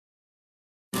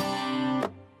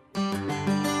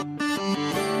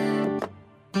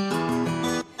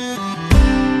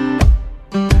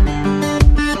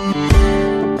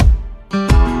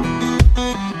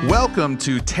Welcome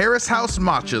to Terrace House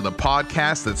Matcha, the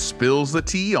podcast that spills the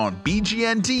tea on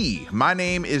BGND. My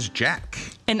name is Jack.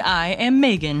 And I am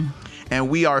Megan. And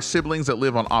we are siblings that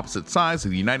live on opposite sides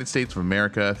of the United States of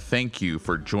America. Thank you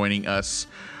for joining us.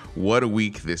 What a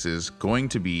week this is going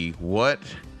to be. What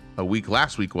a week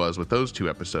last week was with those two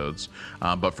episodes.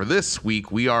 But for this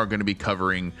week, we are going to be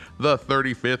covering the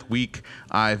 35th week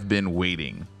I've been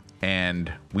waiting.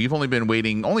 And we've only been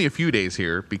waiting only a few days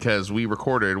here because we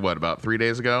recorded, about 3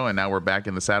 days ago? And now we're back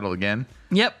in the saddle again.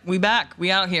 Yep, we back.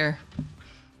 We out here.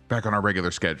 Back on our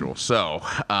regular schedule. So,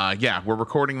 we're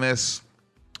recording this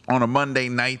on a Monday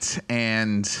night,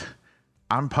 and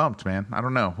I'm pumped, man. I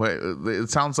don't know.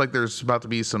 It sounds like there's about to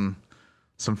be some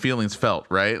feelings felt,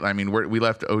 right? I mean, we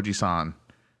left Oji-san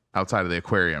outside of the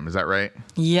aquarium. Is that right?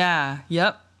 Yeah.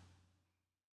 Yep.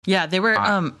 Yeah, they were.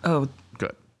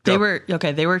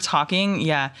 Good. They were talking.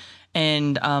 Yeah,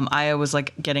 and Aya was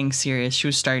like getting serious. She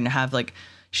was starting to have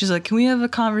she's like, "Can we have a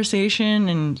conversation?"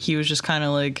 And he was just kind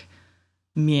of like,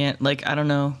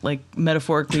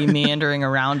 metaphorically meandering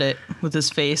around it with his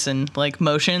face and like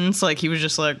motions. Like he was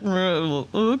just like,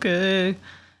 okay.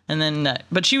 And then,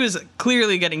 but she was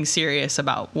clearly getting serious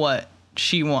about what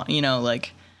she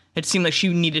it seemed like she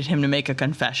needed him to make a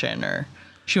confession, or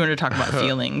she wanted to talk about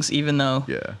feelings, even though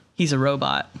he's a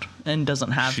robot and doesn't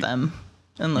have them.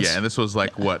 And this was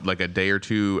like a day or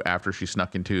two after she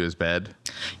snuck into his bed.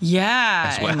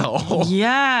 Yeah. As well.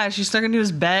 She snuck into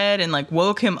his bed and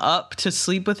woke him up to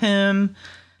sleep with him.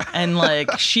 And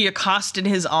she accosted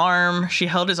his arm. She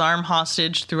held his arm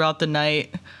hostage throughout the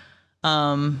night.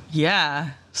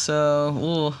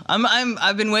 So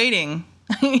I've been waiting,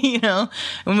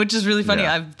 which is really funny.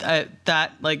 Yeah.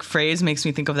 That phrase makes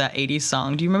me think of that 80s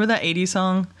song. Do you remember that 80s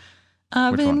song?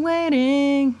 I've Which been one?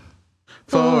 waiting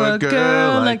for a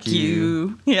girl like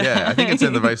you. Yeah, I think it's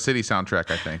in the Vice City soundtrack,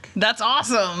 I think. That's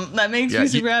awesome. That makes me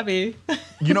super happy.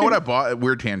 You know what I bought?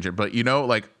 Weird tangent, but in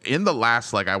the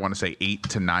last, I want to say 8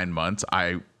 to 9 months,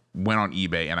 I went on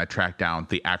eBay and I tracked down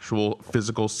the actual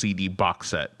physical CD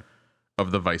box set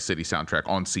of the Vice City soundtrack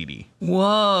on CD.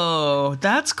 Whoa,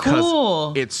 that's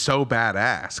cool. It's so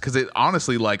badass. Because it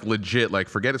honestly, legit,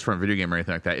 forget it's from a video game or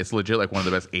anything like that. It's legit, one of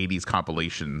the best 80s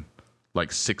compilation,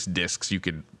 6 discs you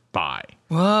could buy.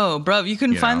 Whoa, bro, you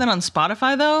couldn't find that on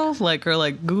Spotify though,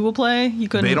 or Google Play. You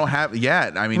couldn't. They don't have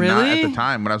yet. I mean, really? Not at the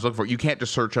time when I was looking for it. You can't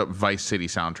just search up Vice City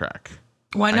soundtrack.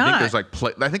 Why not? I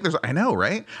think there's I know,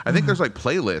 right? I think there's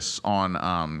playlists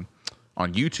on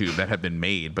YouTube that have been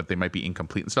made, but they might be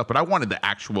incomplete and stuff. But I wanted the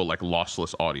actual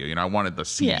lossless audio. I wanted the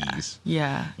CDs.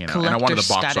 Yeah. And I wanted the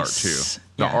box art too.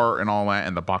 The Yeah. art and all that,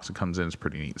 and the box that comes in is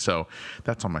pretty neat. So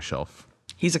that's on my shelf.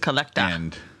 He's a collector.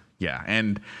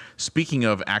 And speaking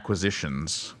of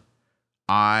acquisitions,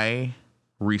 I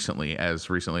recently as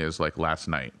last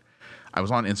night, I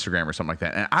was on Instagram or something like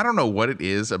that. And I don't know what it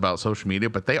is about social media,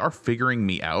 but they are figuring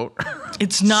me out.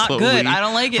 It's not slowly, good. I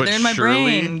don't like it. They're in my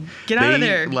brain. Get out of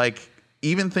there.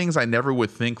 Even things I never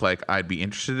would think I'd be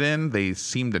interested in, they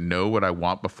seem to know what I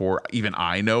want before even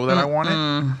I know that I want it.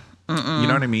 You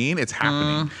know what I mean? It's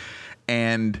happening.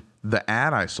 And the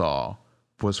ad I saw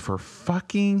was for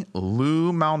fucking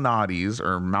Lou Malnati's,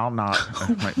 or I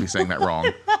might be saying that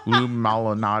wrong. Lou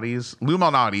Malnati's,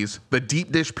 the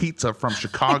deep dish pizza from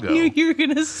Chicago. I knew you were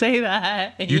gonna say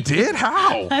that. You did?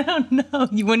 How? I don't know.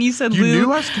 When you said you Lou,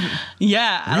 knew I was gonna...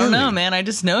 Yeah, I don't know, man. I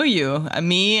just know you.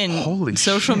 Me and Holy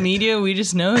social shit. media, we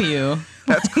just know you.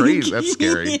 That's crazy. That's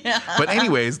scary. Yeah. But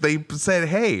anyways, they said,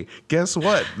 hey, guess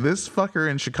what? This fucker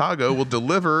in Chicago will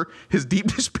deliver his deep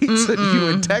dish pizza to you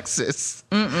in Texas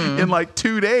in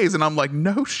 2 days. And I'm like,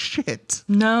 no shit.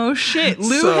 No shit.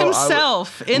 Lou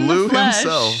himself in the flesh.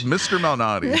 Lou himself, Mr.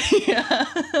 Malnati,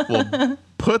 will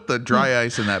put the dry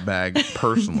ice in that bag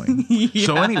personally. Yeah.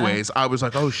 So anyways, I was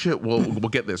like, oh shit, we'll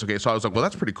get this. Okay, so I was like, well,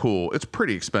 that's pretty cool. It's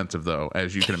pretty expensive though,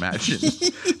 as you can imagine,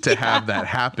 to have that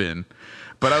happen.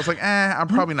 But I was like, I'm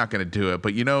probably not going to do it.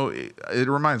 But, it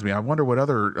reminds me, I wonder what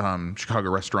other Chicago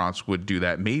restaurants would do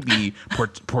that. Maybe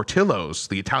Portillo's,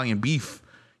 the Italian beef,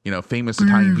 famous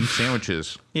Italian beef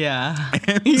sandwiches. Yeah.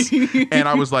 And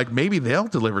I was like, maybe they'll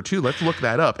deliver too. Let's look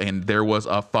that up. And there was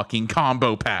a fucking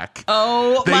combo pack.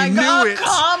 Oh, they my knew God. It.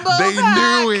 Combo they pack.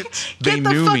 Knew it. They Get the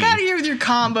knew fuck me. out of here with your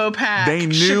combo pack. They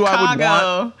knew Chicago. I would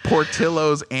want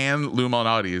Portillo's and Lou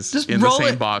Malnati's Just in the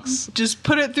same it. box. Just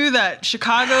put it through that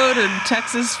Chicago to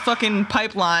Texas fucking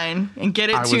pipeline and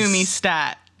get it to me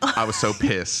stat. I was so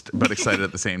pissed, but excited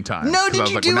at the same time. No, did I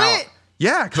was you like, do well, it?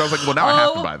 Yeah, because I was like, well, now I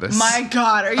have to buy this. My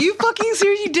God, are you fucking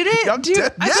serious? You did it? Yep, Dude, I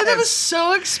thought that yes. was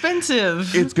so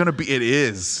expensive. It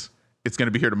is. It's going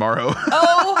to be here tomorrow.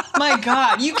 Oh my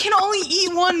God. You can only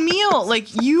eat one meal.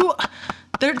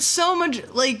 There's so much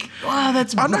like, wow,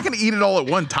 that's. I'm not going to eat it all at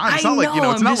one time. It's not like, you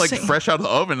know, it's not like fresh out of the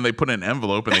oven and they put it in an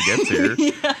envelope and it gets here.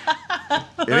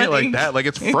 It ain't like that. Like,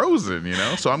 it's frozen, you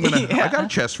know? So I'm going to, I got a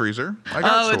chest freezer. I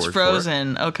got it's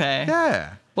frozen. Okay.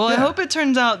 Yeah. Well, I hope it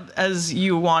turns out as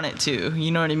you want it to.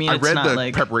 You know what I mean? I read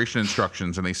the preparation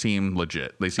instructions and they seem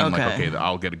legit. They seem like, okay,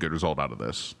 I'll get a good result out of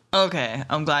this. Okay.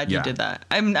 I'm glad you did that.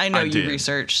 I know you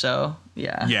researched, so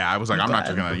yeah. Yeah, I was like, I'm not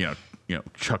just going to, you know,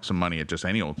 chuck some money at just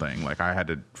any old thing. Like, I had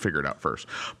to figure it out first.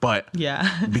 But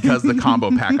because the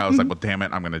combo pack, I was like, well, damn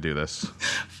it, I'm going to do this.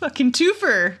 Fucking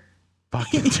twofer.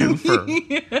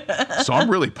 So I'm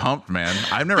really pumped, man.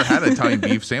 I've never had an Italian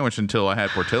beef sandwich until I had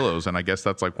Portillo's, and I guess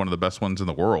that's like one of the best ones in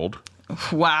the world.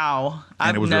 Wow.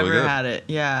 I've never had it.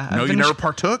 Yeah. No, you never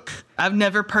partook? I've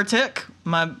never partook.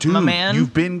 My man.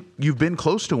 You've been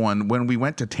close to one when we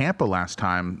went to Tampa last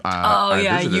time.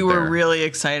 You were really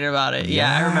excited about it.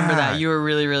 Yeah, I remember that. You were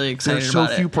really, really excited about it.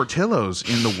 There's so few Portillo's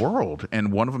in the world,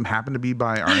 and one of them happened to be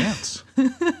by our aunts.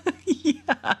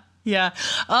 Yeah.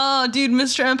 Oh, dude,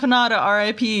 Mr. Empanada,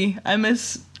 R.I.P. I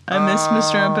miss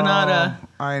Mr. Empanada.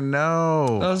 I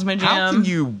know. That was my jam. How can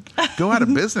you go out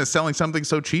of business selling something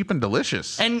so cheap and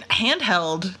delicious? And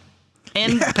handheld.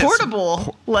 And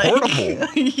portable. Portable.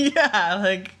 Yeah,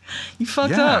 like, you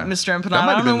fucked up, Mr. Empanada.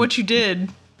 I don't know what you did.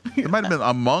 It might have been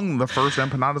among the first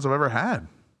empanadas I've ever had.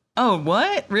 Oh,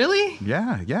 what? Really?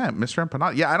 Yeah, Mr.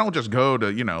 Empanada. Yeah, I don't just go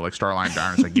to, you know, like Starline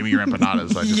Diner and say, give me your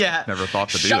empanadas. I just never thought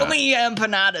to do that. Show me your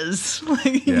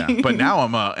empanadas. Yeah, but now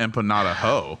I'm a empanada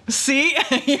hoe. See? An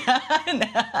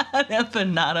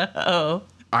empanada hoe.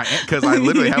 Because I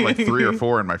literally have like 3 or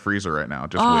 4 in my freezer right now.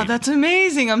 Just waiting. That's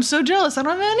amazing. I'm so jealous. I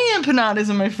don't have any empanadas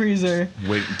in my freezer.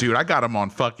 Wait, dude, I got them on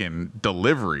fucking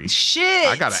delivery. Shit.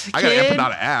 I got an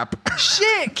empanada app.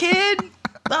 Shit, kid.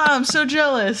 I'm so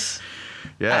jealous.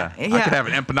 Yeah. I could have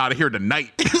an empanada here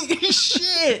tonight.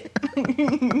 Shit.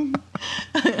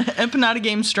 Empanada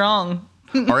game strong.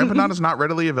 Are empanadas not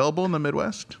readily available in the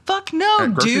Midwest? Fuck no,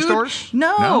 at grocery dude. Stores?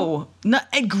 No. Not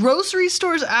at grocery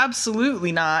stores,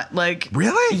 absolutely not. Like,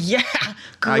 really? Yeah.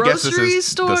 Grocery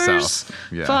stores?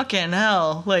 Yeah. Fucking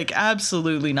hell. Like,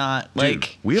 absolutely not. Dude,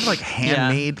 like, we have like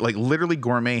handmade, like literally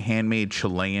gourmet handmade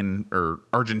Chilean or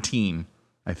Argentine,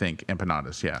 I think,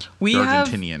 empanadas. Yeah. We have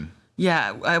Argentinian.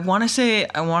 Yeah, I want to say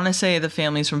the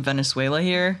family's from Venezuela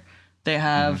here. They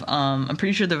have I'm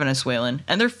pretty sure they're Venezuelan,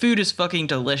 and their food is fucking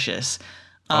delicious.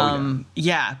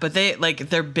 Yeah, but they like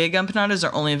their big empanadas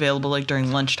are only available like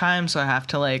during lunchtime, so I have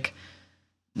to like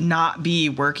not be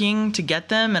working to get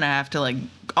them, and I have to like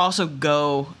also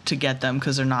go to get them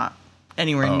because they're not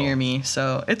anywhere near me.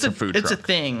 So it's a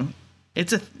thing.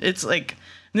 It's like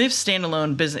they have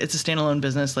standalone business. It's a standalone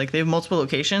business. Like they have multiple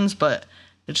locations, but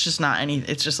it's just not any.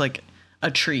 It's just like a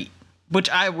treat,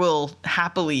 which I will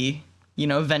happily, you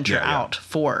know, venture out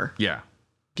for. Yeah.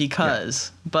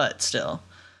 Because, but still,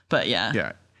 but yeah.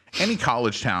 Yeah. Any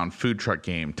college town food truck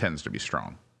game tends to be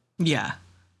strong. Yeah.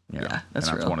 Yeah.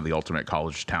 That's real. One of the ultimate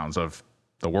college towns of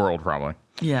the world, probably.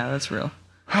 Yeah, that's real.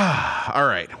 All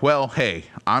right. Well, hey,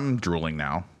 I'm drooling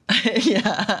now.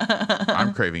 Yeah.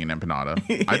 I'm craving an empanada.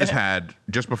 Yeah. I just had,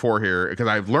 just before here, because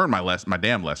I've learned my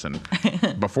damn lesson.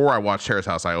 Before I watch Terrace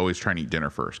House, I always try and eat dinner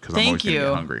first because I'm always going to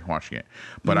get hungry watching it.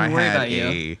 But I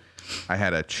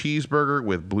had a cheeseburger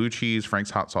with blue cheese, Frank's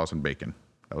hot sauce, and bacon.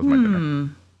 That was my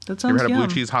dinner. That sounds You ever had a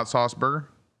blue cheese hot sauce burger?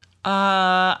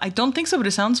 I don't think so, but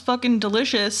it sounds fucking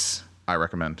delicious. I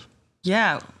recommend.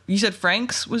 Yeah. You said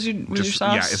Frank's was your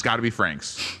sauce? Yeah, it's got to be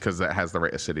Frank's because that has the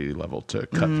right acidity level to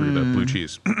cut through the blue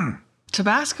cheese.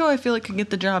 Tabasco, I feel like can get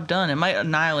the job done. It might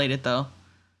annihilate it though.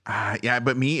 Yeah,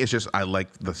 but me, it's just I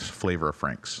like the flavor of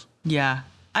Frank's. Yeah,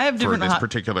 I have different for this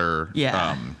particular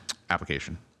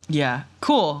application. Yeah,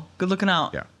 cool. Good looking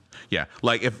out. Yeah.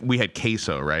 Like if we had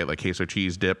queso, right? Like queso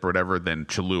cheese dip or whatever, then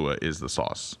Cholula is the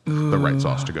sauce, the right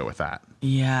sauce to go with that.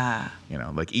 Yeah. You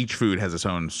know, like each food has its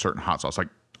own certain hot sauce. Like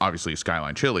obviously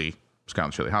Skyline chili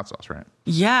hot sauce, right?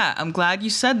 Yeah, I'm glad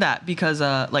you said that because,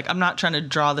 like, I'm not trying to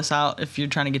draw this out if you're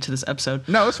trying to get to this episode.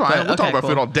 No, it's fine. We'll talk about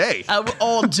food all day.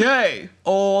 All day.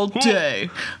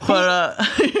 But,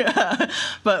 yeah.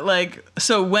 But, like,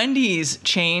 so Wendy's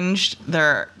changed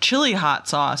their chili hot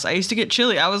sauce. I used to get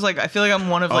chili. I was like, I feel like I'm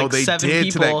one of, like, 7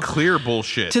 people. To that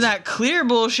clear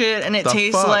bullshit. And it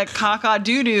tastes like caca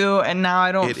doo-doo. And now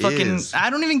I don't I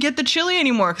don't even get the chili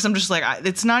anymore because I'm just like,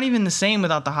 it's not even the same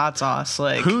without the hot sauce.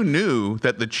 Like, who knew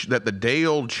that the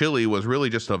day-old chili was really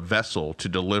just a vessel to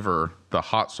deliver the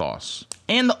hot sauce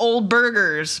and the old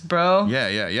burgers, bro?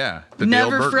 Yeah.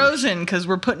 Never frozen because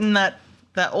we're putting that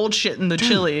old shit in the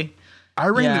chili. I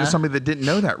ran into somebody that didn't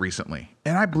know that recently,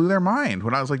 and I blew their mind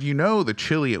when I was like, you know, the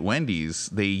chili at Wendy's,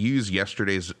 they use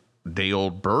yesterday's day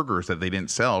old burgers that they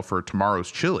didn't sell for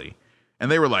tomorrow's chili.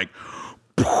 And they were like,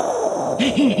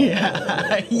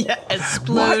 yeah,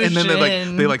 explosion. what? And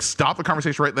then they stop the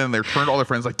conversation right then. And they turned to all their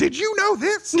friends like, did you know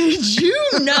this? Did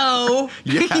you know?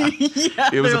 Yeah.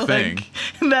 It was a thing.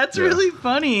 That's really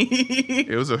funny.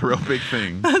 It was a real big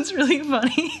thing. That's really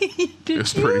funny. It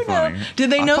was pretty funny. Did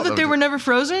they know that they were never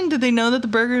frozen? Did they know that the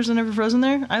burgers are never frozen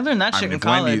there? I learned that shit in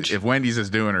college. If Wendy's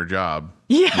is doing her job,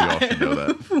 yeah, you all should know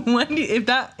that. Wendy, if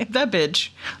that bitch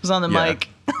was on the mic,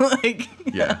 like,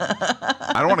 yeah,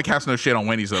 I don't want to cast no shit on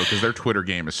Wendy's though, because their Twitter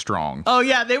game is strong. Oh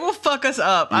yeah, they will fuck us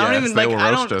up. I don't even they will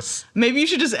roast us. Maybe you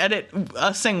should just edit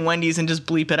us saying Wendy's and just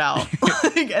bleep it out,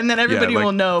 and then everybody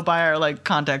will know by our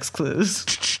context clues.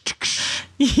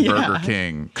 Burger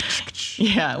King.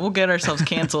 Yeah, we'll get ourselves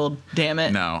canceled. Damn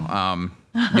it. No.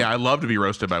 Yeah, I'd love to be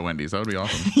roasted by Wendy's. That would be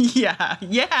awesome. Yeah.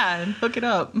 Hook it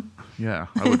up. Yeah,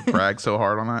 I would brag so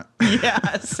hard on that.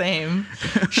 Yeah, same.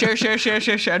 Share.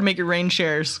 I'd make it rain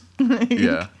shares.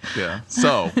 Yeah.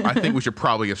 So I think we should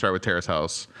probably get started with Terrace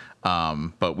House.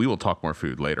 But we will talk more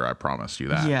food later. I promise you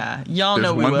that. Yeah, y'all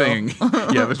know we will.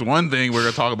 There's one thing we're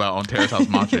gonna talk about on Terrace House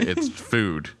Matcha. It's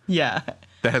food. Yeah.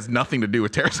 That has nothing to do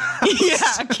with Terrace House.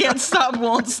 Yeah, can't stop,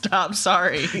 won't stop.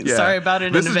 Sorry. Yeah. Sorry about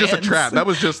it. This is just a trap. That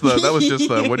was just the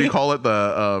what do you call it?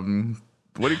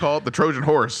 The Trojan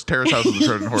horse. Terrace House is the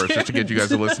Trojan horse, just to get you guys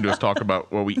to listen to us talk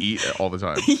about what we eat all the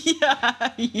time.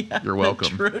 Yeah. You're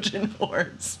welcome. The Trojan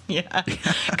horse. Yeah.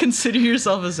 Consider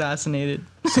yourself assassinated.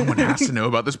 Someone has to know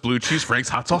about this blue cheese Frank's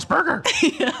hot sauce burger.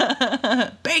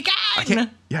 Yeah. Bacon.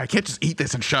 I can't just eat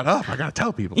this and shut up. I gotta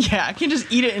tell people. Yeah, I can't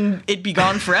just eat it and it be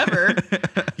gone forever.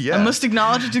 Yeah. I must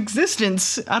acknowledge its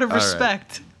existence out of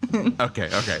respect. Right. Okay.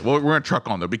 Well, we're gonna truck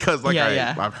on though, because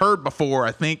I've heard before.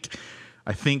 I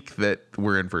think that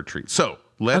we're in for a treat. So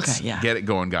let's get it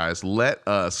going, guys. Let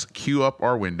us cue up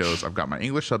our windows. I've got my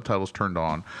English subtitles turned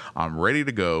on. I'm ready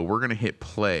to go. We're going to hit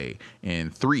play in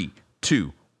 3,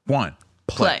 2, 1,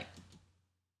 play.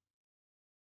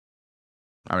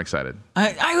 I'm excited. We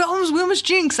almost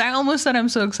jinxed. I almost said I'm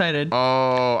so excited.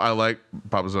 Oh, I like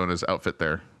Babazona's outfit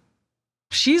there.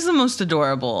 She's the most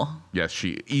adorable. Yes,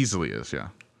 she easily is, yeah.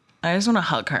 I just want to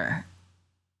hug her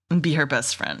and be her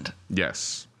best friend.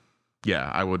 Yes.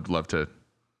 Yeah, I would love to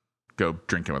go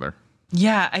drinking with her.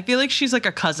 Yeah, I feel like she's like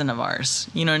a cousin of ours.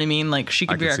 You know what I mean? Like she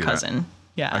could be our cousin. That.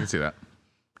 Yeah. I can see that.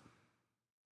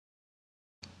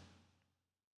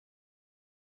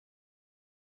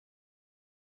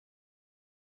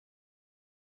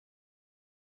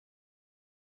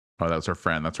 Oh, that was her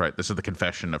friend. That's right. This is the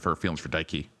confession of her feelings for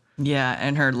Daiki. Yeah,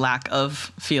 and her lack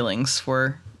of feelings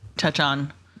for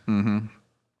Techon. Mm-hmm.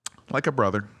 Like a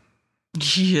brother.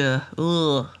 Yeah.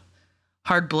 Ugh.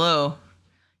 Hard blow.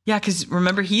 Yeah, because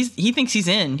remember, he thinks he's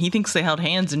in. He thinks they held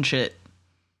hands and shit.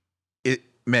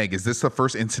 Meg, is this the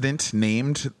first incident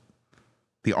named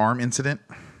the arm incident?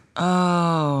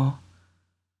 Oh.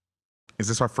 Is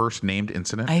this our first named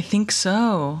incident? I think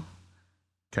so.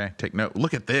 Okay, take note.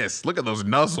 Look at this. Look at those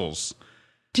nuzzles.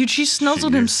 Dude, she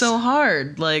snuzzled him so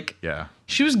hard. Yeah.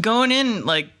 She was going in,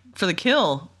 for the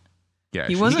kill. Yeah,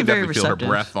 he wasn't very receptive. Feel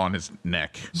her breath on his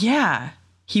neck. Yeah,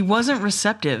 he wasn't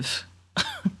receptive.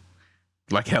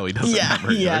 Like hell, he doesn't.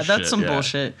 Yeah, that's some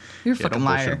bullshit. You're a fucking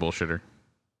liar. Bullshitter.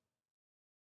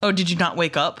 Oh, did you not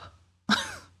wake up?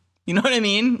 You know what I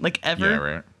mean? Ever? Yeah,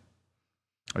 right.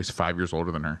 Oh, he's 5 years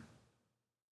older than her.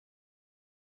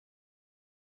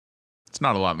 It's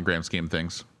not a lot in the grand scheme of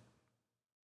things.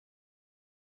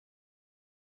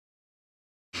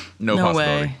 No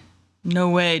possibility. Way. No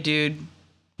way, dude.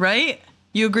 Right?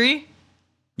 You agree?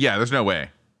 Yeah, there's no way.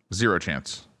 Zero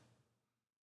chance.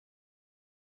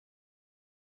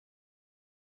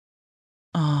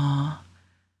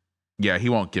 Yeah, he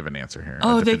won't give an answer here.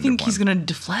 Oh, they think he's going to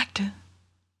deflect?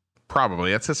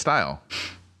 Probably. That's his style.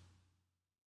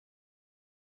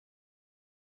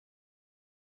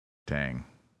 Dang.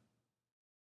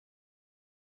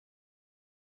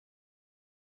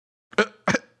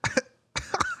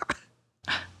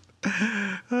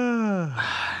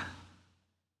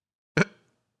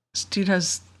 This dude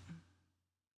has...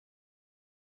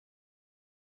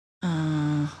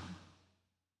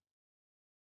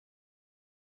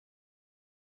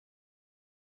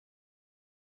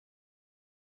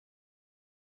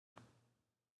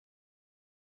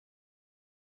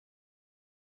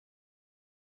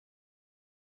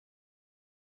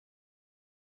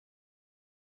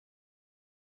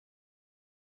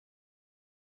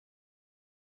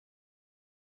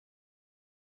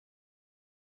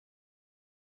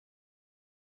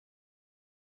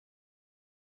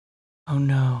 Oh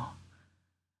no.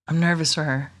 I'm nervous for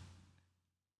her.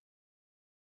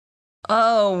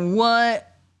 Oh,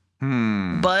 what?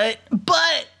 But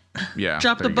Yeah.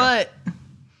 drop there the you go. butt.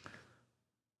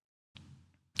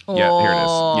 Yeah, here it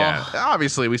is. Yeah.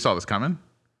 Obviously, we saw this coming.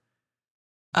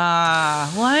 Well,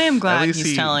 I am glad least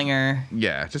he's telling her.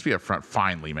 Yeah, just be upfront.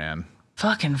 Finally, man.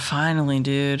 Fucking finally,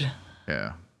 dude.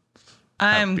 Yeah.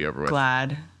 I'm be over with.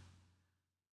 glad.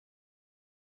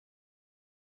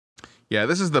 Yeah,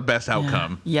 this is the best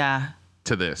outcome Yeah.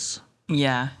 to this.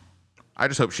 Yeah. I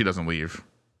just hope she doesn't leave.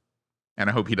 And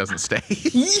I hope he doesn't stay.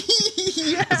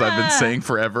 Yeah. As I've been saying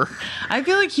forever. I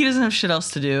feel like he doesn't have shit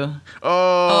else to do.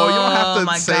 Oh, you don't have to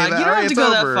my say God. that. You don't All right, have to it's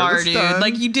go over. that far, It's dude. done.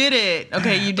 Like, you did it.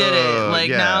 Okay, you did it. Like,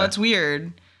 yeah. now it's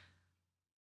weird.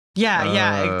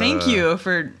 Yeah. Thank you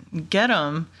for get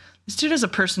him. This dude has a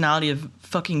personality of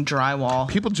fucking drywall.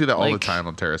 People do that all the Like- time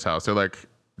on Terrace House. They're like,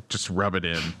 just rub it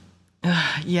in.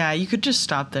 Yeah, you could just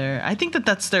stop there. I think that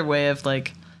that's their way of,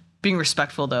 like, being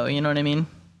respectful, though. You know what I mean?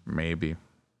 Maybe.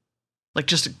 Like,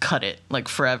 just cut it, like,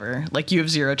 forever. Like, you have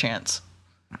zero chance.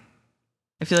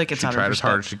 I feel like it's She out of tried as respect.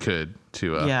 hard as she could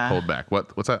to hold back.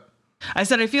 What's that? I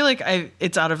said I feel like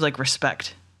it's out of, like,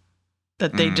 respect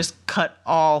that they just cut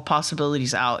all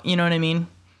possibilities out. You know what I mean?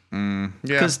 Yeah.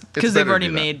 Because they've already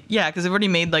made because they've already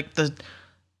made, like, the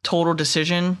total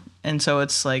decision, and so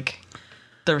it's like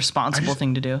the responsible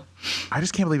thing to do. I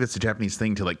just can't believe it's a Japanese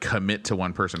thing to, like, commit to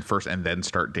one person first and then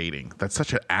start dating. That's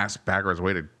such an ass backwards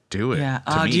way to do it. Yeah.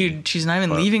 to Oh, me. dude, she's not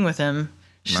even leaving with him.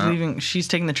 She's No. leaving. She's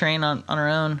taking the train on her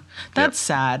own. That's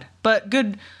sad, but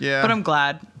good. Yeah. But I'm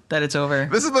glad that it's over.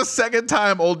 This is the second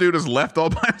time old dude is left all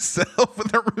by himself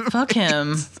with a roommate. Fuck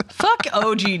him. Fuck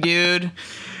OG, dude.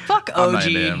 Fuck I'm not OG.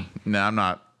 into him. No, I'm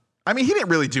not. I mean, he didn't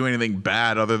really do anything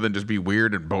bad other than just be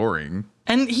weird and boring.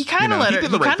 And he kind of let he her.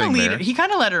 did He the right kind of thing lead. there. He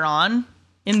kind of let her on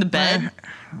in the bed.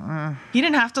 He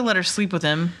didn't have to let her sleep with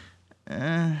him.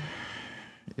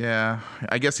 Yeah,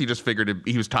 I guess he just figured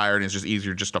he was tired and it's just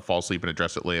easier just to fall asleep and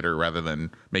address it later rather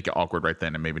than make it awkward right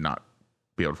then and maybe not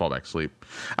be able to fall back asleep.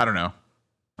 I don't know.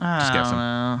 Just guessing.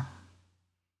 I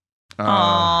don't know.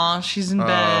 Aw, she's in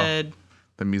bed.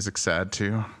 The music's sad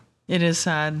too. It is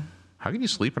sad. How can you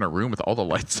sleep in a room with all the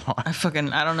lights on?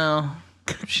 I don't know.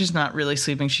 She's not really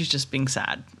sleeping. She's just being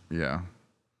sad. Yeah.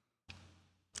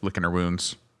 Licking her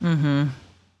wounds.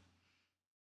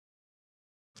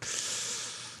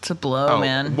 It's a blow,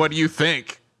 man. What do you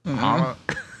think? Mama?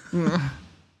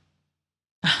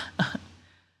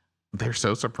 They're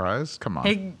so surprised. Come on.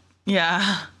 Hey,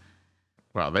 yeah.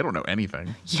 Wow, they don't know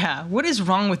anything. Yeah. What is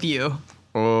wrong with you?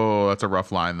 Oh, that's a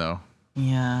rough line though.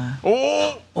 Yeah.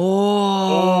 Oh!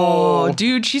 Oh,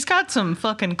 dude, she's got some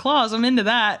fucking claws. I'm into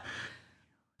that.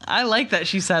 I like that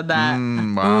she said that.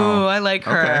 Wow. Ooh, I like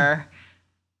her.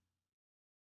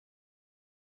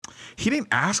 He didn't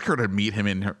ask her to meet him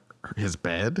in his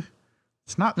bed.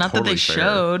 It's not Not totally that they fair.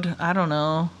 showed. I don't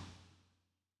know.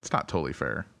 It's not totally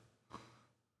fair.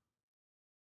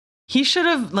 He should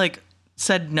have, like,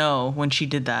 said no when she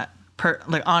did that.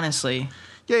 Like, honestly.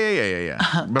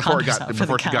 Yeah. Before Connor's out for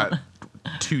the she got count.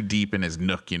 too deep in his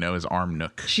nook, his arm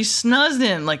nook. She snuzzed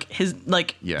him, like, his,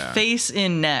 like, Yeah. face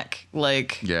in neck.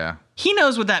 Like, Yeah. he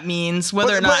knows what that means,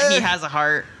 whether or not he has a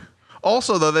heart.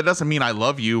 Also, though, that doesn't mean I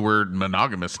love you. We're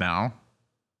monogamous now.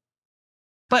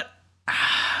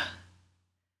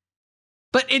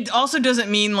 But it also doesn't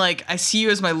mean, like, I see you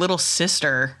as my little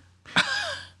sister.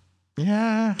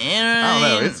 Yeah. You know what I don't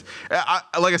know. mean? It's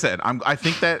like I said. I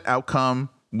think that outcome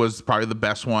was probably the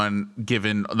best one,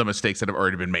 given the mistakes that have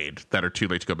already been made that are too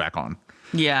late to go back on.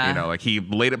 Yeah. Like he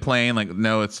laid it plain. Like,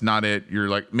 no, it's not it. You're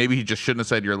like, maybe he just shouldn't have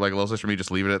said you're like a little sister. Me,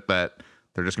 just leave it at that.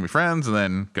 They're just gonna be friends, and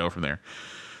then go from there.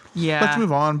 Yeah. Let's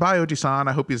move on. Bye, Oji-san.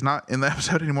 I hope he's not in the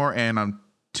episode anymore, and I'm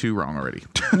too wrong already.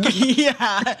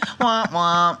 Yeah. Womp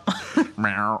womp.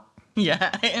 Meow.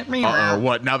 Yeah. Uh-oh,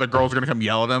 what? Now the girls are gonna come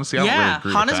yell at him? See, I don't really Yeah.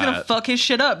 agree Hana's with gonna that. fuck his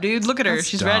shit up, dude. Look at her. That's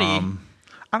She's dumb. ready.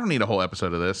 I don't need a whole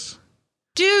episode of this.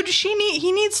 Dude,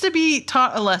 he needs to be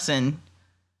taught a lesson.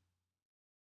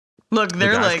 Look, The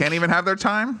they're guys like can't even have their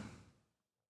time.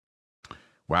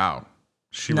 Wow,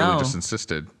 she No. really just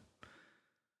insisted.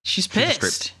 she's She just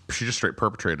pissed. straight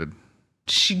perpetrated.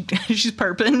 She's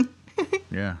perping.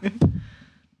 Yeah.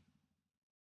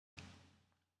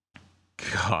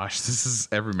 Gosh, this is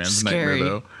every man's Scary. nightmare,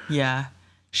 though. Yeah.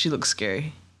 She looks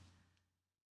scary.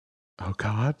 Oh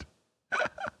God.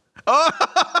 Oh,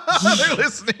 they're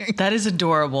listening. That is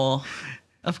adorable.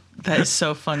 That is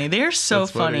so funny. They are so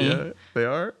That's funny. yeah. They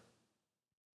are.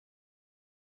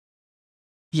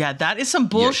 Yeah, that is some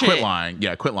bullshit. Yeah, quit lying.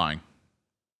 Yeah, quit lying.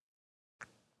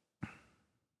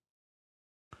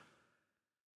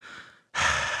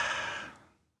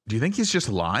 Do you think he's just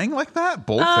lying like that?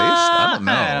 Bold faced? I don't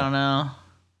know. I don't know.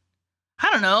 I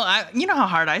don't know. You know how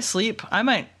hard I sleep.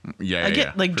 I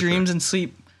get like dreams and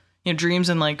sleep, dreams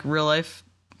and like real life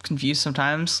confused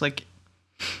sometimes, like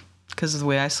because of the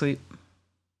way I sleep.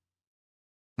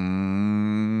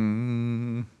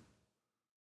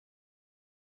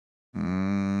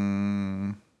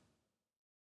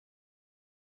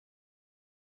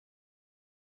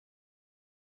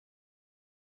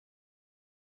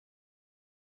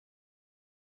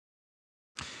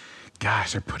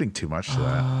 Gosh, they're putting too much to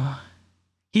that.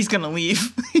 He's gonna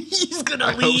leave. He's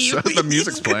gonna leave. Hope so. The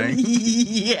music's playing.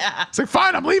 Yeah. It's like,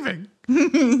 fine, I'm leaving.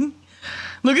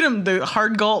 Look at him, the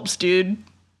hard gulps, dude.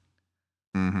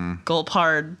 Mm-hmm. Gulp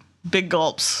hard. Big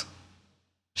gulps.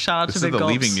 Shout out to Big Gulps. This is the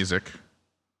leaving music.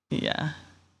 Yeah.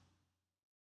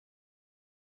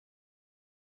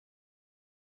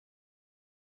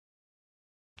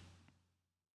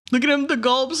 Look at him, the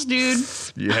gulps, dude.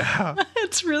 Yeah.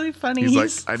 It's really funny. He's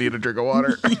like, I need a drink of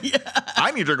water. Yeah.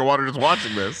 I need a drink of water just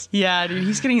watching this. Yeah, dude.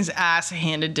 He's getting his ass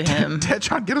handed to him.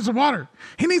 Deadshot, get him some water.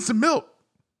 He needs some milk.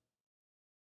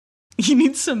 He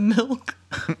needs some milk.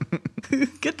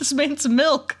 Get this man some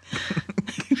milk.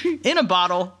 In a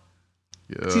bottle.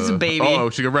 Yeah. He's a baby. Oh,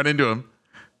 she can run into him.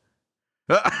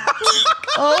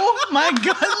 Oh my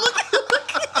God. Look.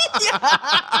 Yeah.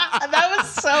 That was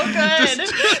so good.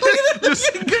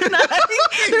 Just good night.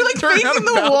 They're like facing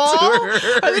the wall.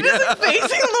 Are they just like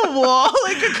facing the wall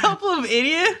like a couple of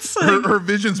idiots? Like, her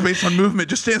vision's based on movement.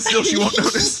 Just stand still. She won't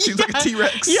notice. She's like a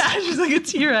T-Rex. Yeah, she's like a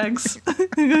T-Rex.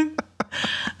 That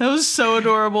was so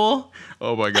adorable.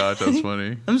 Oh my gosh, that's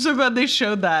funny. I'm so glad they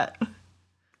showed that.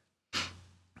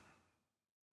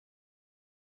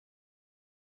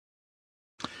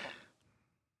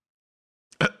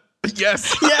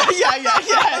 Yes. Yeah.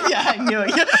 I knew it.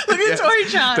 Yeah. Look at Tori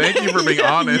Chan. Thank you for being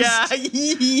honest.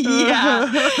 Yeah.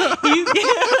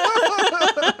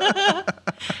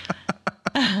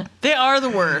 They are the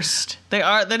worst.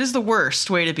 That is the worst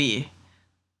way to be.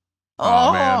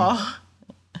 Oh man.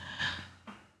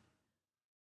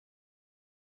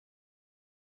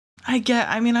 I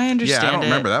understand. Yeah, I don't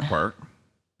remember that part.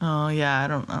 Oh yeah, I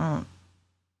don't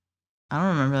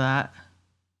remember that.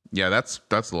 Yeah, that's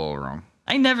a little wrong.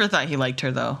 I never thought he liked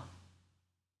her though.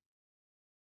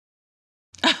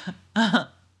 The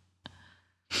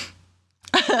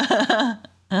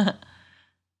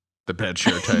bed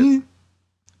share type.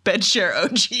 Bed share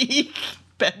OG.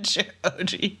 Bed share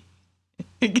OG.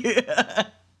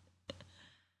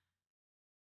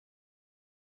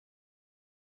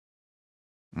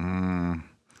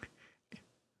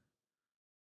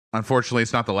 Unfortunately,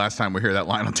 it's not the last time we hear that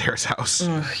line on Terrace House.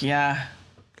 Yeah.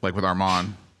 Like with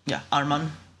Armand. Yeah,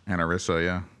 Armand. And Arissa,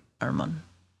 yeah. Armand.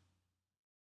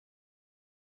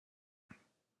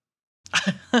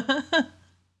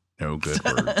 No good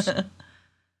words.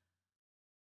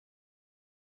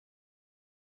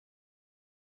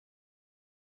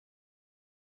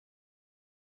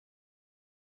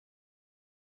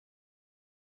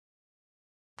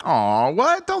 Aw,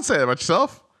 what? Don't say that about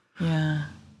yourself. Yeah.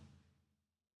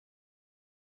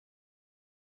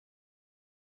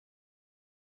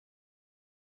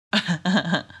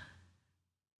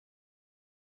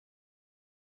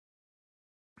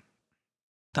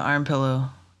 The arm pillow.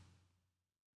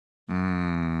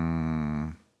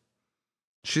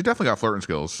 She definitely got flirting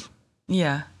skills.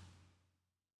 Yeah.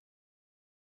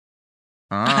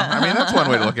 I mean, that's one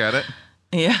way to look at it.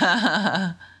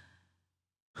 Yeah.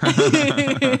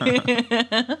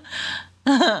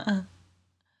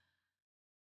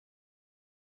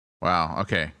 Wow.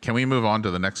 Okay. Can we move on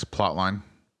to the next plot line?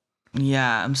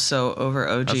 Yeah, I'm so over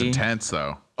OG. That's intense,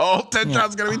 though. Oh,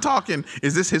 Deadshot's gonna be talking.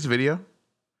 Is this his video?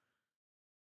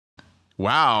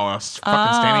 Wow, a fucking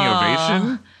standing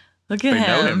ovation. Look at him. They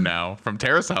know him now from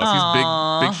Terrace House.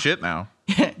 Aww. He's big shit now.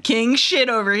 King shit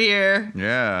over here.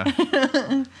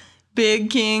 Yeah. Big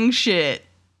king shit.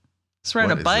 He's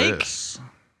riding a bike. This?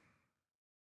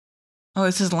 Oh,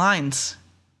 it's his lines.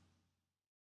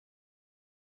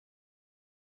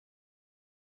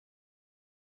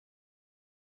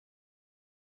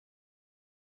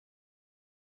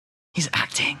 He's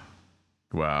acting.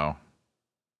 Wow.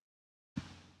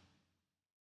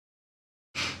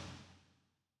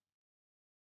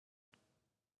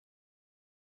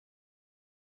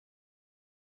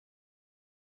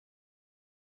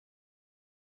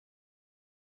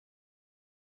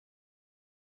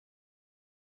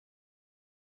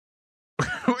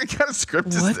 What kind of script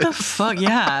is this? What the fuck?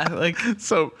 Yeah, like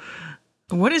so.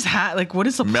 What is what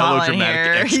is the plot line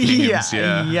here? X Games,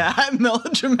 yeah,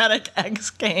 melodramatic X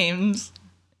Games.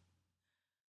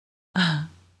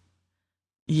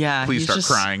 Yeah. Please start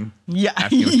crying. Yeah.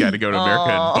 Asking this guy to go to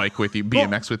America and bike with you,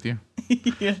 BMX with you.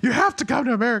 Yeah. You have to come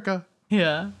to America.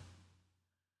 Yeah.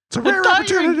 It's a rare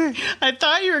opportunity. I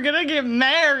thought you were gonna get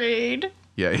married.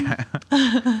 Yeah.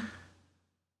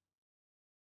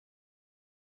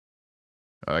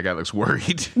 Oh, that guy looks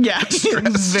worried. Yeah,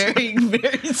 very,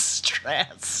 very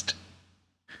stressed.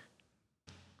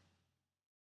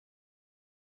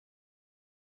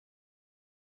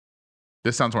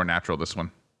 This sounds more natural, this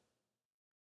one.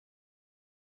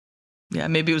 Yeah,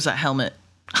 maybe it was that helmet.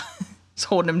 It's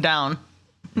holding him down.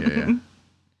 Yeah.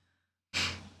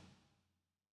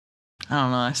 I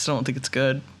don't know. I still don't think it's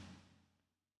good.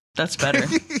 That's better.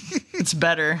 It's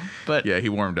better, but Yeah, he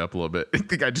warmed up a little bit.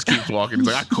 The guy just keeps walking. He's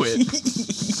like, I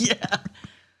quit. yeah.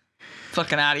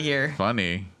 Fucking out of here.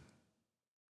 Funny.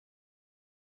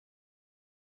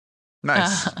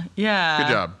 Nice. Yeah.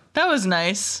 Good job. That was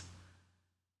nice.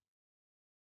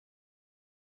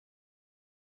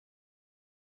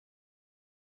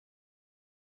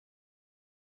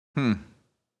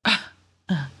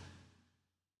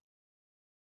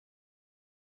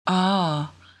 Oh.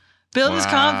 Build his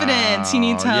confidence. He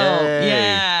needs help. Yay.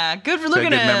 Yeah. Good for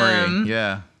looking Good at him. memory.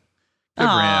 Yeah. Good for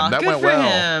Aw, him. That good went for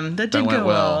well. him. That did went go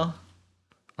well.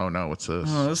 Oh no, what's this?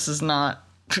 Oh, this is not.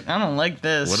 I don't like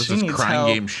this. What is She this needs crying help.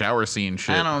 game shower scene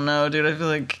shit? I don't know, dude. I feel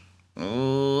like,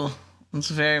 it's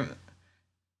very.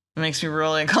 It makes me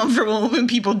really uncomfortable when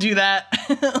people do that.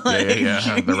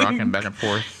 Yeah. They're rocking back and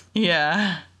forth.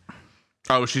 Yeah.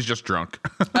 Oh, she's just drunk.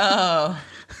 Oh.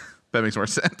 That makes more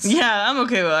sense. Yeah, I'm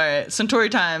okay with all right. Centauri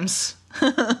times.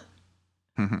 Lisa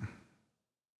They're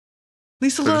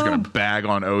just gonna Loeb. bag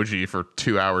on OG for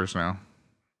 2 hours now.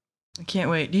 I can't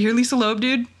wait. Do you hear Lisa Loeb,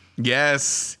 dude?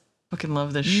 Yes. Fucking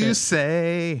love this You shit.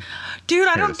 say. Dude,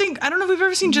 I Here it don't is. think, I don't know if we've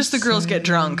ever seen Just the Girls Get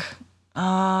Drunk.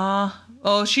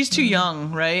 Oh, she's too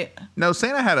young, right? No,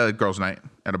 Santa had a girls' night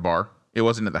at a bar. It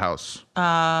wasn't at the house.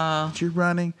 You're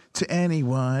running to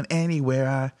anyone, anywhere.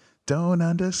 I don't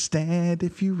understand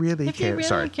if you really If care. you really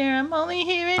Sorry. care, I'm only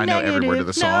hearing I know negative. every word of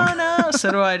the song. No.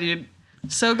 So do I, dude.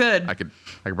 So good. I could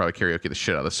probably karaoke the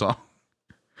shit out of the song.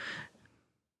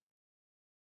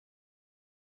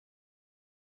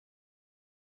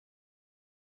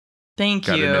 Thank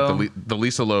Gotta you. admit, the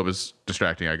Lisa Loeb is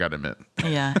distracting. I gotta admit.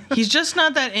 Yeah, he's just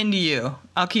not that into you.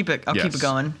 I'll keep it Yes.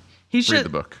 going. He's Read just the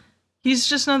book. he's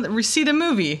just not. We see the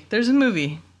movie. There's a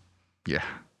movie. Yeah.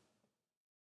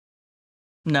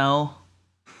 No.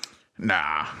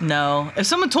 If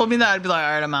someone told me that, I'd be like,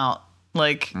 all right, I'm out.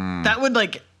 Like that would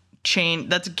like change.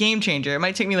 That's a game changer. It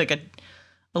might take me like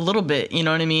a little bit. You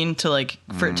know what I mean? To like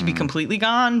for it to be completely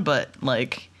gone. But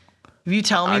like, if you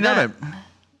tell me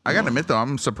I gotta admit though,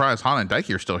 I'm surprised Han and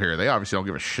Daiki are still here. They obviously don't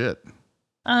give a shit.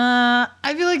 I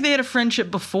feel like they had a friendship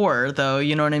before, though.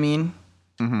 You know what I mean?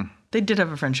 Mm-hmm. They did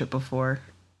have a friendship before.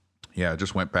 Yeah, it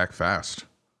just went back fast.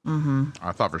 Mm-hmm.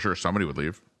 I thought for sure somebody would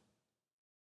leave.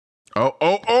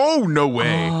 Oh, no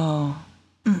way.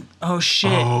 Oh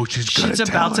shit. Oh, she's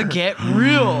about to get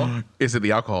real. Is it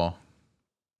the alcohol?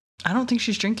 I don't think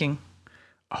she's drinking.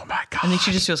 Oh my God. I think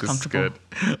she just feels This is comfortable.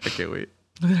 good. I can't wait.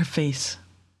 Look at her face.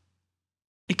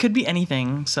 It could be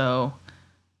anything, so.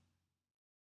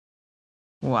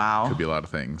 Wow. Could be a lot of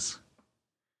things.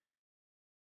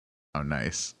 Oh,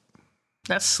 nice.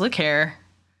 That's slick hair.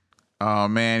 Oh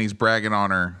man, he's bragging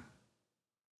on her.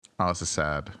 Oh, this is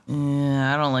sad.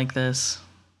 Yeah, I don't like this.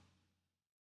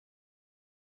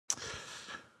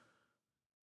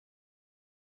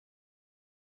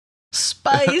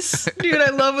 Spice. Dude,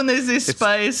 I love when they say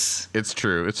spice. It's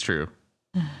true. It's true.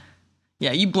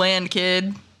 Yeah, you bland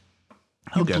kid.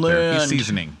 He'll get there. He's bland.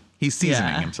 seasoning. He's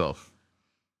seasoning Yeah. himself.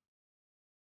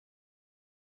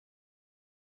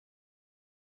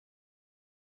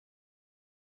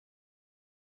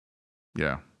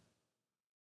 Yeah.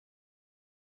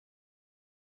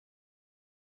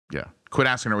 Yeah. Quit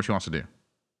asking her what she wants to do.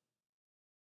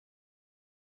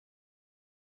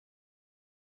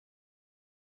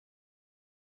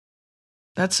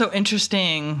 That's so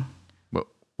interesting. What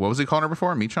was he calling her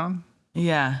before? Michan?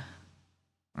 Yeah.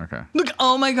 Okay. Look,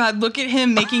 oh my God, look at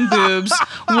him making boobs.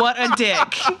 What a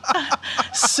dick.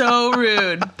 So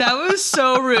rude. That was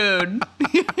so rude.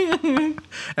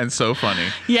 And so funny.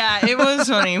 Yeah, it was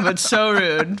funny, but so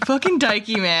rude. Fucking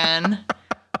Daiki, man.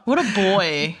 What a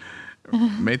boy.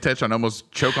 Made Techon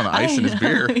almost choke on the ice in his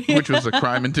beer, which was a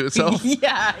crime into itself.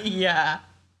 Yeah.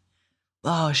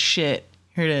 Oh, shit.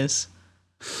 Here it is.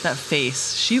 That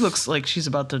face. She looks like she's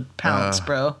about to pounce,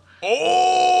 bro.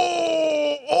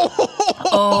 Oh!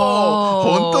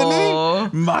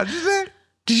 Hontoni? Majide?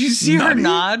 Did you see her Nani?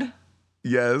 nod?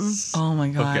 Yes. Oh my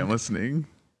God. Okay, I'm listening.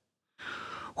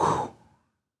 Whoa.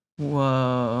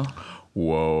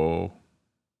 Whoa.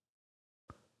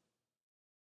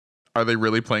 Are they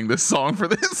really playing this song for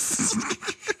this?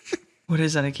 What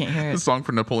is that? I can't hear The it. song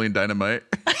for Napoleon Dynamite.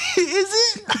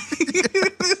 Is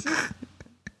it?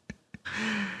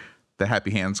 The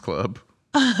Happy Hands Club.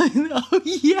 Oh,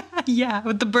 yeah.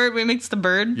 With the bird. It makes the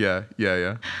bird. Yeah.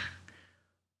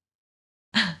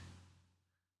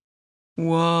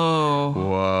 Whoa.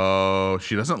 Whoa.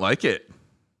 She doesn't like it.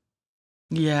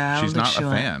 Yeah. She's not a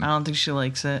fan. I don't think she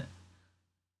likes it.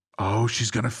 Oh, she's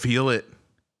going to feel it.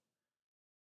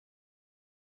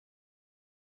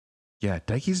 Yeah,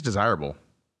 Daiki's desirable.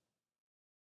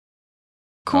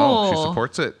 Cool. Oh, she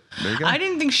supports it. There you go. I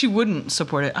didn't think she wouldn't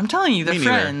support it. I'm telling you, they're Me neither.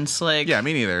 friends. Like, Yeah,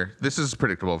 me neither. This is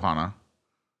predictable of Hana.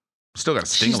 Still got to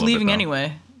sting a she's little leaving bit, though.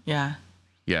 anyway. Yeah.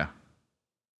 Yeah.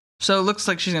 So it looks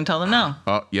like she's gonna tell them no.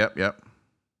 Oh, yep.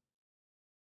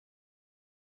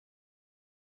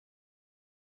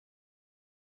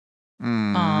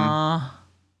 Aww.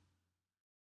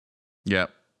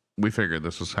 Yep. We figured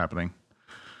this was happening.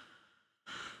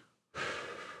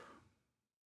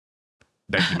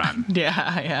 Daikiman.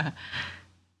 Yeah.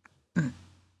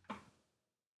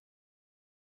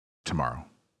 Tomorrow.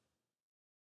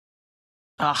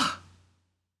 Ugh.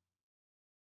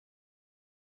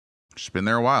 She's been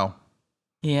there a while.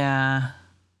 Yeah.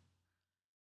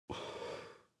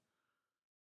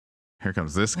 Here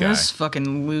comes this guy. This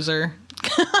fucking loser.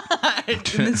 In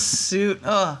this suit.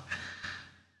 Ugh.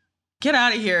 Get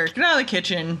out of here. Get out of the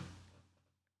kitchen.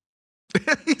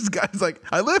 These guys like,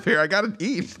 I live here. I gotta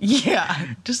eat. Yeah.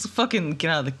 Just fucking get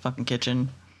out of the fucking kitchen.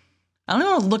 I don't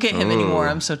even want to look at him anymore.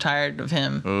 I'm so tired of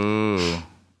him. Ooh.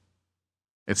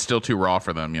 It's still too raw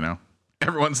for them, you know?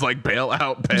 Everyone's like, bail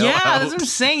out. Yeah, that's what I'm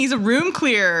saying. He's a room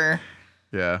clearer.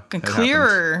 Yeah. A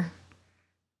clearer.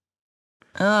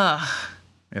 Ugh.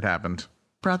 It happened.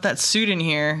 Brought that suit in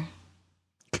here.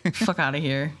 Fuck out of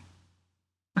here.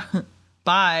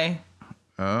 Bye.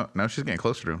 Now she's getting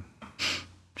closer to him.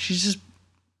 She's just.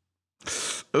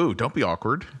 Ooh, don't be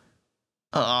awkward.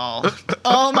 Oh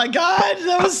my god,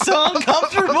 that was so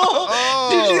uncomfortable.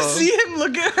 Did you see him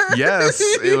look at her? Yes,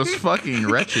 it was fucking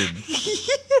wretched.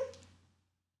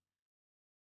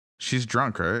 She's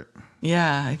drunk, right?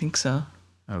 Yeah, I think so.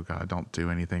 Oh god, don't do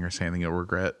anything or say anything you'll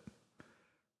regret.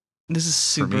 This is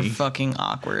super fucking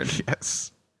awkward.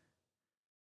 Yes.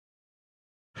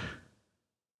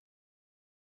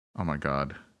 Oh my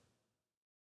god.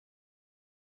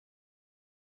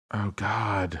 Oh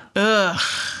god. Ugh.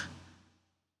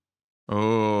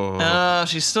 Oh.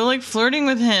 She's still like flirting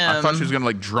with him. I thought she was gonna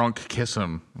like drunk kiss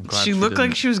him. I'm glad She looked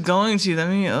didn't. like she was going to. That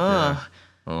made me ugh.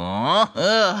 Yeah.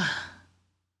 Ugh.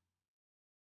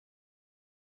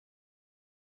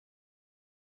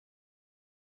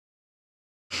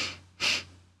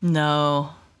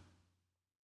 No.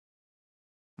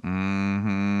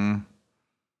 Mm-hmm.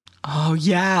 Oh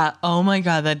yeah. Oh my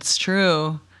god, that's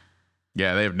true.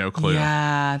 Yeah, they have no clue.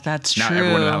 Yeah, that's now true.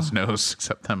 everyone else knows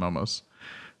except them almost.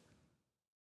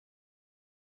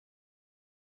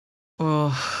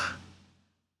 Ugh.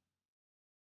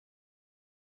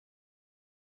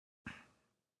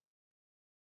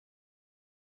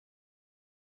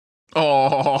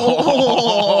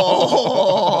 Oh.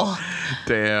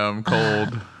 Damn,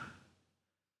 cold.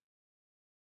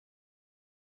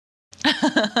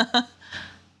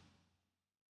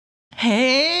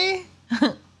 Hey.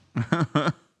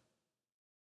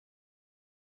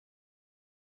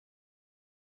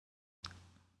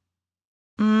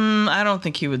 I don't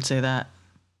think he would say that.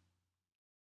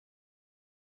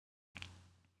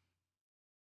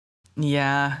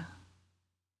 Yeah.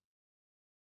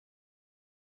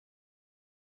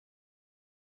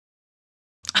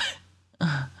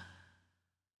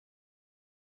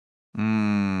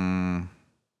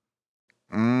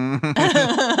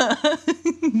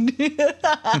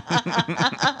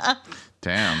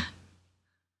 Damn.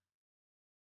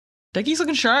 Becky's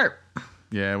looking sharp.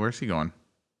 Yeah, where's he going?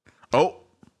 Oh.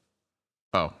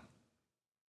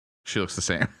 She looks the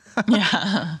same.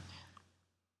 Yeah.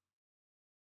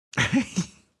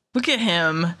 Look at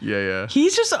him. Yeah.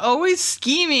 He's just always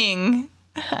scheming,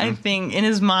 I think, in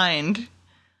his mind.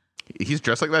 He's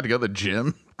dressed like that to go to the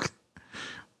gym.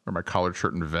 Or my collared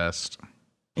shirt and vest.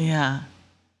 Yeah.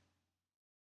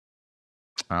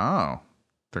 Oh.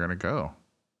 They're gonna go.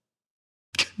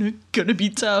 Gonna be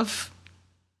tough.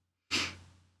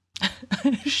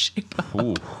 Shape up.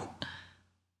 Ooh.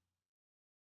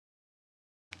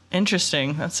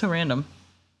 Interesting. That's so random.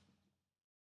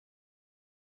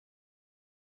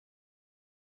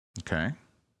 Okay.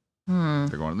 They're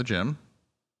going to the gym.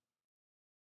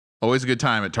 Always a good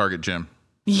time at Target Gym.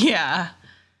 Yeah.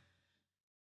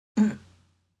 Are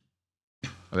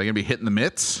they going to be hitting the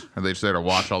mitts? Or are they just there to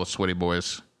watch all the sweaty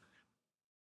boys?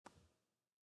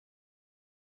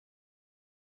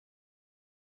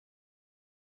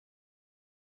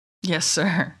 Yes,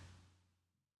 sir.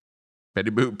 Betty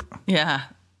Boop. Yeah.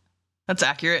 That's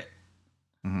accurate.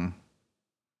 Mm-hmm.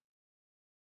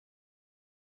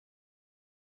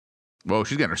 Whoa,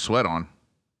 she's getting her sweat on.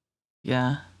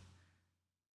 Yeah.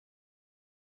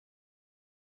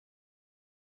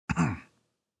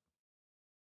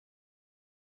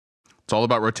 It's all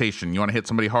about rotation. You want to hit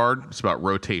somebody hard? It's about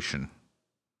rotation.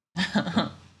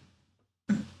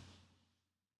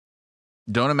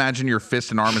 Don't imagine your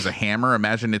fist and arm as a hammer.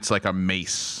 Imagine it's like a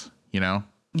mace, you know?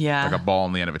 Yeah. Like a ball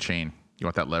on the end of a chain. You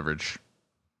want that leverage.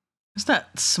 Just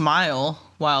that smile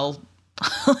while,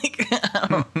 like, I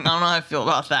don't know how I feel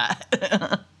about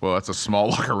that. Well, that's a small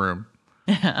locker room.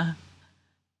 Yeah.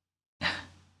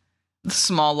 The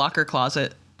small locker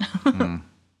closet. Mm.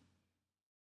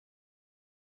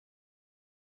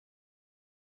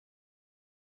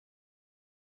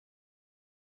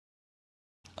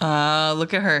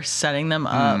 Look at her setting them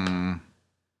up. Mm.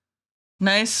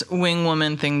 Nice wing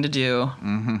woman thing to do.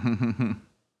 Mm-hmm.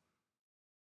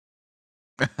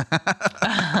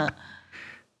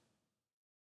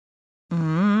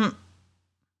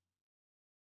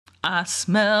 I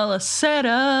smell a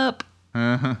setup.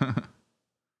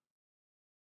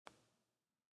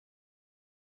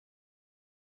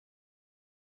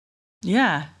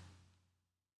 Yeah.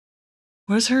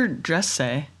 What does her dress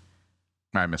say?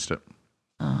 I missed it.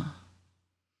 Oh.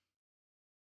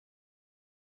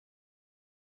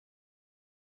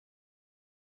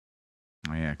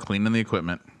 Oh, yeah, cleaning the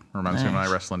equipment. Reminds me of my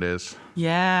wrestling days.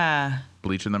 Yeah.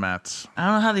 Bleaching the mats. I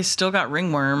don't know how they still got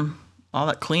ringworm. All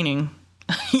that cleaning.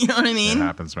 You know what I mean? It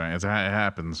happens, man. It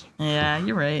happens. Yeah,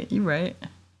 you're right. You're right.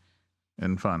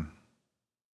 And fun.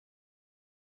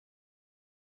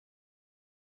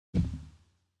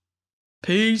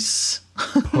 Peace.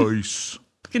 Peace.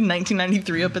 Look at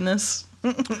 1993 up in this.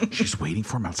 She's waiting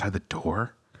for him outside the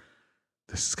door.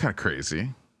 This is kind of crazy.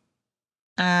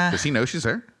 Does Does he know she's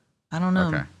there? I don't know.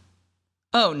 Okay.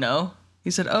 Oh, no.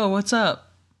 He said, oh, what's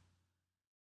up?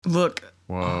 Look.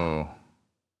 Whoa.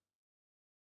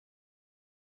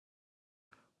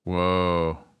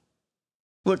 Whoa.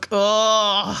 Look.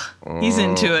 Oh. He's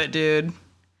into it, dude.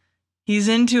 He's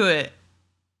into it.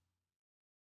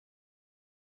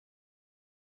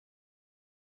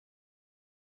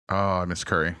 Oh, I miss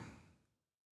Curry.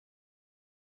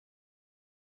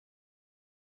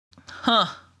 Huh.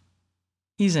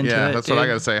 He's into it. Yeah, that's dude. what I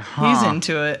got to say. Huh. He's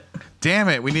into it. Damn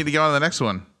it. We need to go on to the next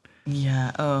one.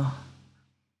 Yeah. Oh.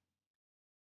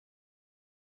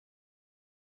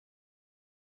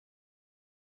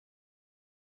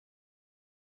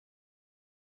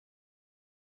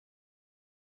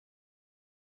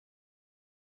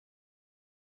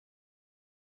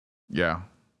 Yeah.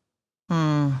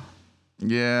 Hmm.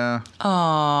 Yeah.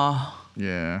 Oh.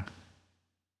 Yeah.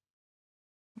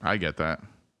 I get that.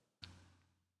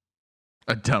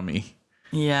 A dummy.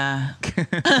 Yeah.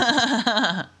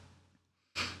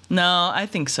 No, I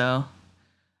think so.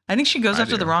 I think she goes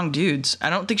after the wrong dudes. I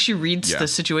don't think she reads the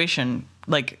situation,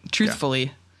 like,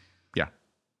 truthfully. Yeah.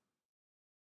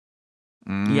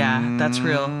 Yeah, that's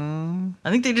real.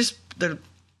 I think they're just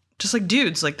like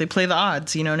dudes. Like, they play the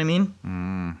odds, you know what I mean?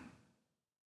 Mm.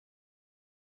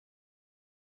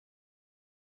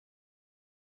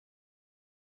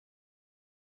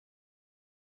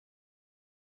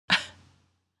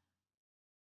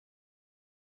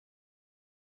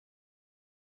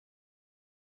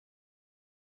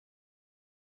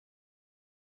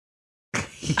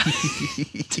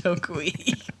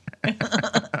 Tokui.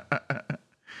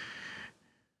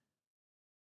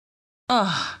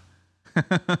 Oh.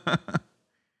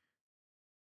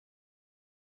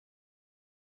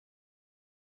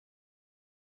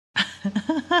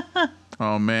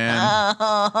 Oh, man.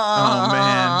 Oh,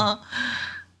 man.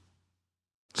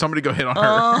 Somebody go hit on her.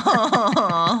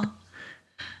 Oh.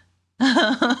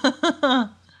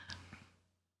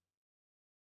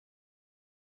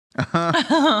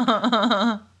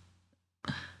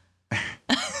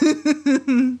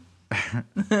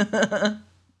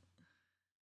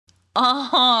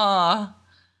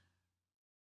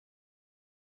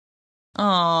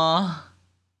 Oh.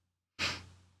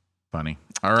 Funny.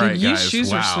 All right, Dude, guys.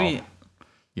 shoes Wow. are sweet.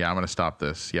 Yeah, I'm going to stop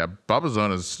this. Yeah,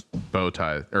 Babazona's bow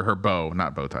tie, or her bow,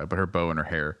 not bow tie, but her bow and her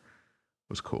hair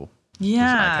was cool. It was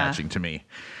Yeah. eye-catching to me.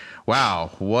 Wow,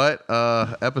 what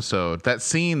episode. That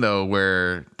scene, though,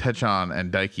 where Techon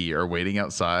and Daiki are waiting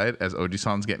outside as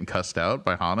Oji-san's getting cussed out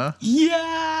by Hana.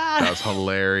 Yeah. That was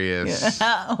hilarious.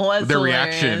 That was Their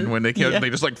hilarious. reaction when they came, they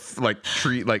just like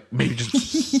tree, like maybe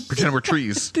just pretend we're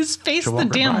trees. Just face She'll the walk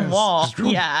right by damn us. wall. Just go.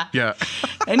 Yeah. Yeah.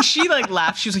 And she like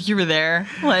laughed. She was like, "You were there."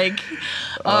 Like,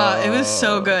 It was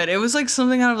so good. It was like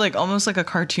something out of like almost like a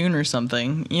cartoon or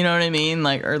something. You know what I mean?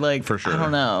 Like, or like, For sure. I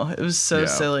don't know. It was so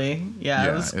silly. Yeah,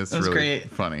 it was it's really really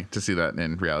great. funny to see that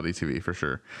in reality TV for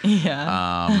sure.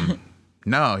 Yeah.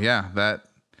 No, yeah,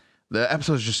 the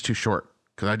episode is just too short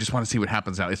because I just want to see what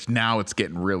happens now. It's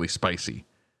getting really spicy.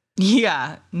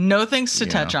 Yeah. No thanks to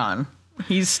Yeah. Techon.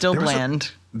 He's still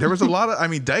bland. There was a lot of, I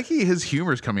mean, Daiki, his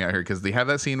humor's coming out here because they have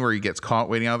that scene where he gets caught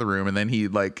waiting out of the room and then he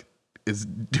like is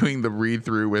doing the read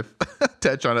through with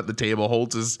Techon at the table,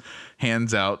 holds his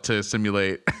hands out to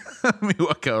simulate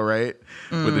Miwako, right?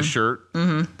 With his shirt.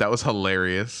 Mm-hmm. That was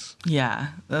hilarious. Yeah.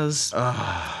 Those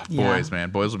Boys,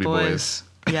 man. Boys will be boys.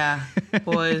 Yeah.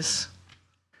 Boys.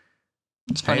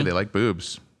 It's funny. Hey, they like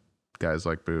boobs. Guys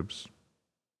like boobs.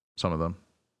 Some of them.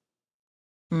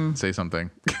 Say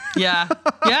something. Yeah.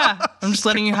 Yeah. I'm just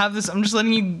letting you have this. I'm just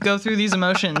letting you go through these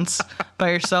emotions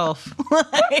by yourself.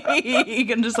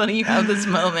 I'm just letting you have this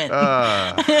moment.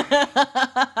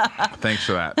 Thanks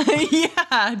for that.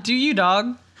 Yeah. Do you,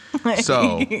 dog?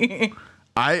 So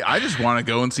I just want to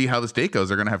go and see how this date goes.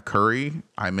 They're going to have curry.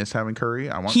 I miss having curry.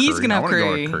 I want He's curry. gonna I have wanna go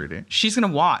on curry. a curry date. She's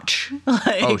gonna watch.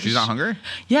 Like, Oh, she's not hungry?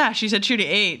 Yeah, she said she already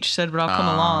ate. She said, but I'll come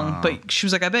along. But she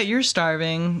was like, I bet you're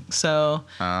starving. So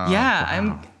yeah,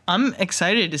 wow. I'm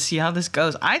excited to see how this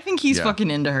goes. I think he's Yeah. fucking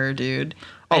into her, dude.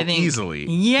 Oh, I think, easily.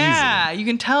 Yeah, you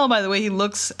can tell by the way he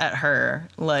looks at her.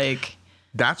 Like,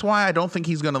 That's why I don't think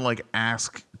he's going to like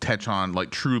ask Techon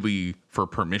like truly for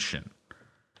permission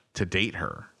to date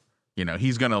her. You know,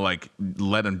 he's going to like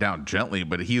let him down gently,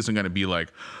 but he isn't going to be like,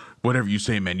 whatever you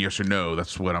say, man, yes or no,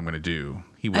 that's what I'm going to do.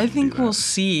 He I wouldn't think do that. we'll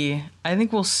see.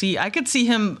 I could see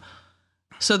him.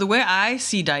 So the way I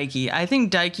see Daiki, I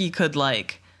think Daiki could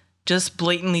like just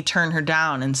blatantly turn her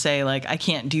down and say like, I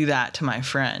can't do that to my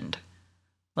friend.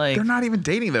 Like, They're not even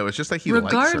dating though. It's just like he likes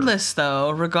her.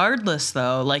 regardless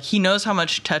though, like he knows how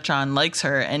much Techon likes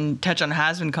her, and Techon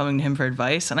has been coming to him for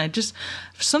advice. And I just,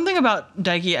 something about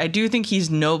Daiki, I do think he's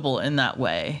noble in that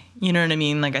way. You know what I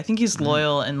mean? Like, I think he's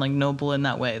loyal and like noble in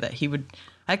that way that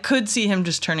I could see him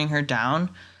just turning her down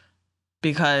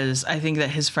because I think that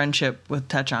his friendship with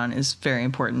Techon is very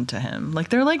important to him. Like,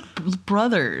 they're like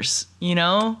brothers, you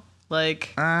know?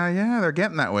 Like, Yeah, they're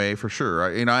getting that way for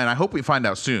sure. You know, and I hope we find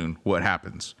out soon what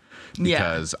happens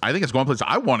because I think it's going places.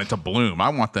 I want it to bloom. I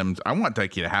want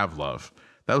Daiki to have love.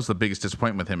 That was the biggest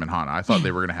disappointment with him and Hana. I thought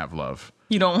they were going to have love.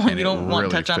 you don't want really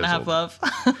Techon to have fizzled. love.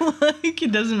 Like,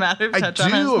 it doesn't matter if I Techon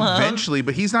has do love. eventually,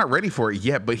 but he's not ready for it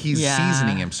yet. But he's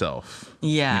seasoning himself.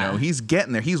 Yeah. You know, he's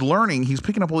getting there. He's learning. He's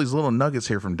picking up all these little nuggets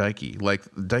here from Daiki. Like,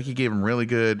 Daiki gave him really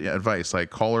good advice. Like,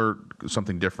 call her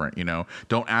something different, you know.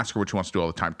 Don't ask her what she wants to do all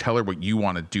the time. Tell her what you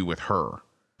want to do with her.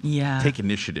 Yeah. Take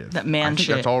initiative. That man I think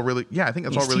shit. that's all really, I think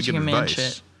that's He's all really good teaching a man advice.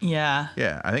 shit. Yeah.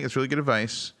 Yeah, I think it's really good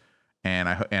advice. And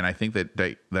I think that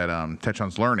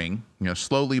Techon's learning, you know,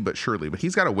 slowly but surely. But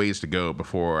he's got a ways to go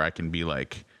before I can be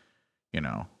like, you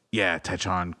know, yeah,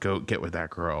 Techon, go get with that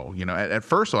girl. You know, at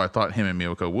first, though, I thought him and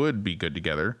Miwako would be good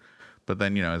together. But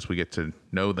then, you know, as we get to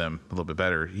know them a little bit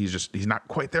better, he's not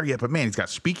quite there yet. But man, he's got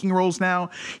speaking roles now.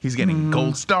 He's getting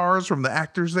gold stars from the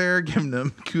actors there, giving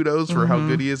them kudos for how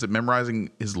good he is at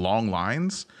memorizing his long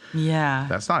lines. Yeah.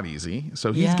 That's not easy.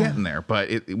 So he's getting there, but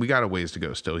we got a ways to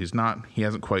go still. He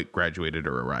hasn't quite graduated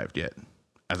or arrived yet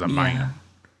as a minor.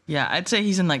 Yeah, I'd say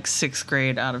he's in like 6th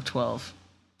grade out of 12.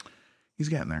 He's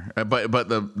getting there. But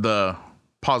the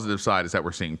positive side is that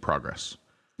we're seeing progress,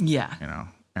 Yeah. you know.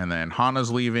 And then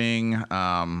Hana's leaving.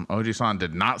 Oji-san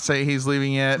did not say he's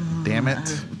leaving yet. Damn it.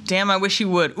 Damn, I wish he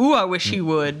would. Ooh, I wish he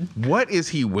would. What is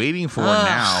he waiting for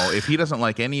now if he doesn't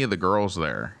like any of the girls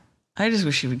there? I just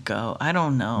wish he would go. I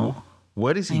don't know.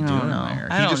 What is he doing know. there?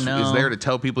 I He don't just know. is there to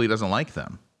tell people he doesn't like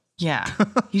them. Yeah.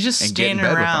 He's just And get in standing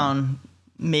bed with around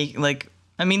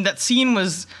that scene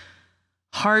was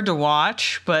hard to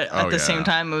watch, but at the same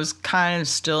time it was kind of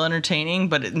still entertaining,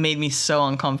 but it made me so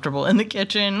uncomfortable in the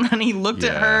kitchen. And he looked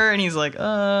at Yeah. her and he's like,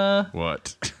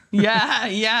 What?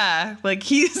 yeah. Like,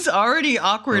 he's already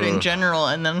awkward in general,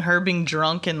 and then her being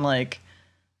drunk and like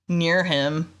near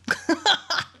him.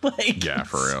 Like, Yeah,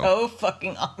 for real. so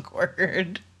fucking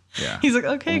awkward. Yeah. He's like,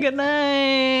 okay, good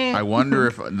night. I wonder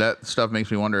if that stuff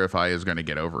makes me wonder if I is going to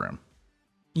get over him.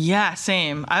 Yeah,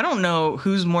 same. I don't know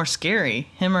who's more scary,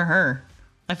 him or her.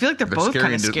 I feel like they're both scary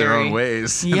kind of in scary. their own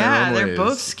ways. Yeah, they're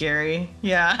both scary.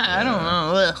 Yeah, I don't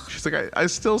know. Ugh. She's like, I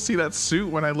still see that suit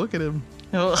when I look at him.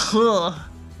 Ugh.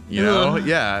 You know? Ugh.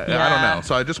 Yeah, I don't Yeah. know.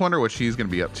 So I just wonder what she's going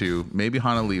to be up to. Maybe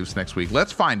Hana leaves next week.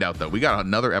 Let's find out, though. We got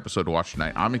another episode to watch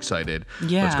tonight. I'm excited.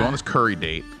 Yeah. Let's go on this curry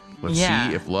date. Let's Yeah.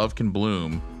 see if love can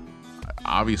bloom.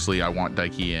 Obviously, I want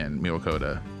Daiki and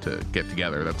Miwako to get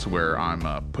together. That's where I'm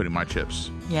putting my chips.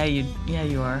 Yeah,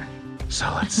 you are. So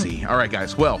let's see. All right,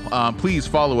 guys. Well, please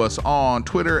follow us on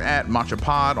Twitter at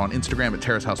MatchaPod, on Instagram at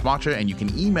Terrace House Matcha, and you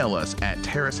can email us at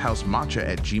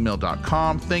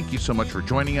terracehousematcha@gmail.com. Thank you so much for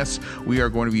joining us. We are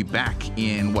going to be back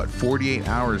in, 48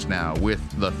 hours now with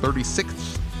the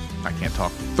 36th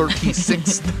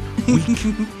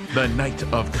week, the night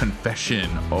of confession.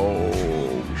 Oh,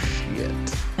 shit.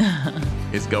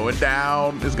 It's going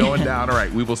down. All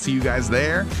right, we will see you guys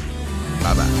there.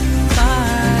 Bye-bye. Bye.